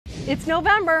It's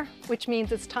November, which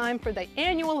means it's time for the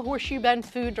annual Horseshoe Bend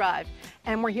Food Drive.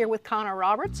 And we're here with Connor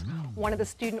Roberts, one of the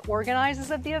student organizers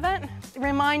of the event.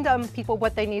 Remind people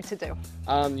what they need to do.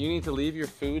 You need to leave your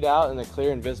food out in a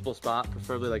clear and visible spot,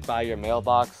 preferably like by your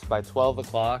mailbox by 12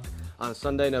 o'clock on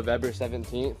Sunday, November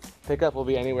 17th. Pickup will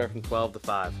be anywhere from 12 to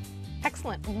 5.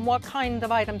 Excellent. What kind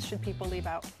of items should people leave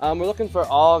out? We're looking for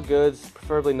all goods,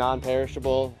 preferably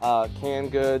non-perishable,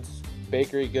 canned goods,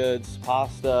 bakery goods,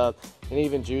 pasta, and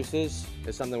even juices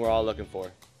is something we're all looking for.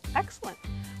 Excellent.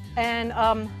 And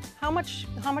how much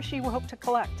do you hope to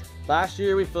collect? Last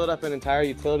year we filled up an entire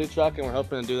utility truck and we're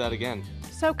hoping to do that again.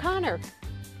 So Connor,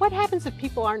 what happens if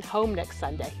people aren't home next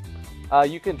Sunday?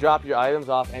 You can drop your items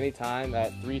off anytime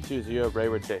at 320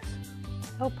 Brayward Chase.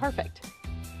 Oh, perfect.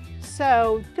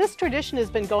 So this tradition has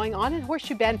been going on in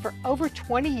Horseshoe Bend for over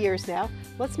 20 years now.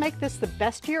 Let's make this the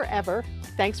best year ever.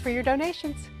 Thanks for your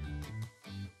donations.